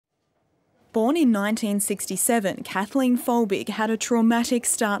Born in 1967, Kathleen Folbigg had a traumatic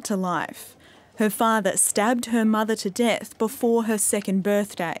start to life. Her father stabbed her mother to death before her second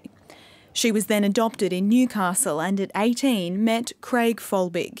birthday. She was then adopted in Newcastle and at 18 met Craig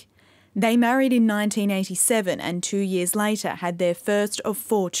Folbigg. They married in 1987 and 2 years later had their first of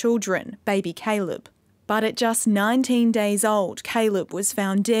 4 children, baby Caleb. But at just 19 days old, Caleb was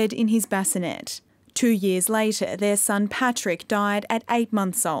found dead in his bassinet. 2 years later, their son Patrick died at 8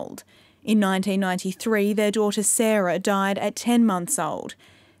 months old. In 1993, their daughter Sarah died at 10 months old.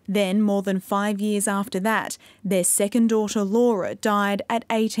 Then, more than 5 years after that, their second daughter Laura died at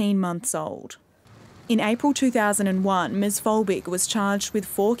 18 months old. In April 2001, Ms Folbigg was charged with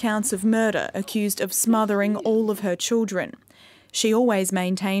 4 counts of murder, accused of smothering all of her children. She always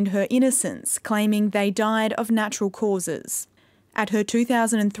maintained her innocence, claiming they died of natural causes. At her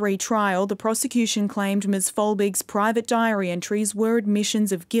 2003 trial, the prosecution claimed Ms Folbigg's private diary entries were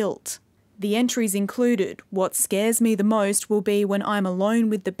admissions of guilt. The entries included, "What scares me the most will be when I'm alone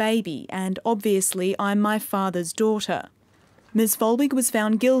with the baby, and obviously I'm my father's daughter." Ms Folbigg was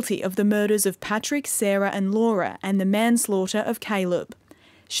found guilty of the murders of Patrick, Sarah and Laura and the manslaughter of Caleb.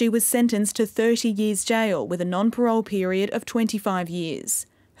 She was sentenced to 30 years jail with a non-parole period of 25 years.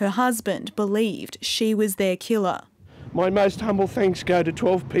 Her husband believed she was their killer. My most humble thanks go to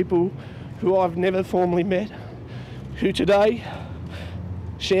 12 people who I've never formally met, who today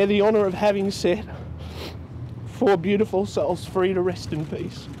share the honour of having set 4 beautiful souls free to rest in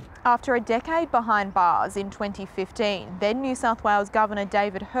peace. After a decade behind bars in 2015, then New South Wales Governor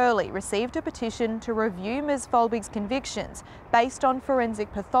David Hurley received a petition to review Ms Folbigg's convictions based on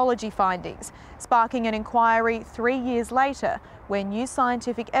forensic pathology findings, sparking an inquiry 3 years later when new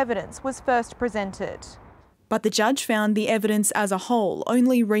scientific evidence was first presented. But the judge found the evidence as a whole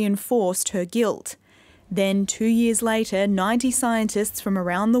only reinforced her guilt. Then, 2 years later, 90 scientists from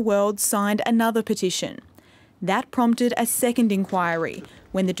around the world signed another petition. That prompted a second inquiry,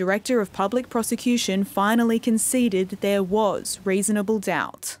 when the Director of Public Prosecution finally conceded there was reasonable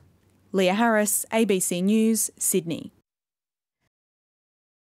doubt. Leah Harris, ABC News, Sydney.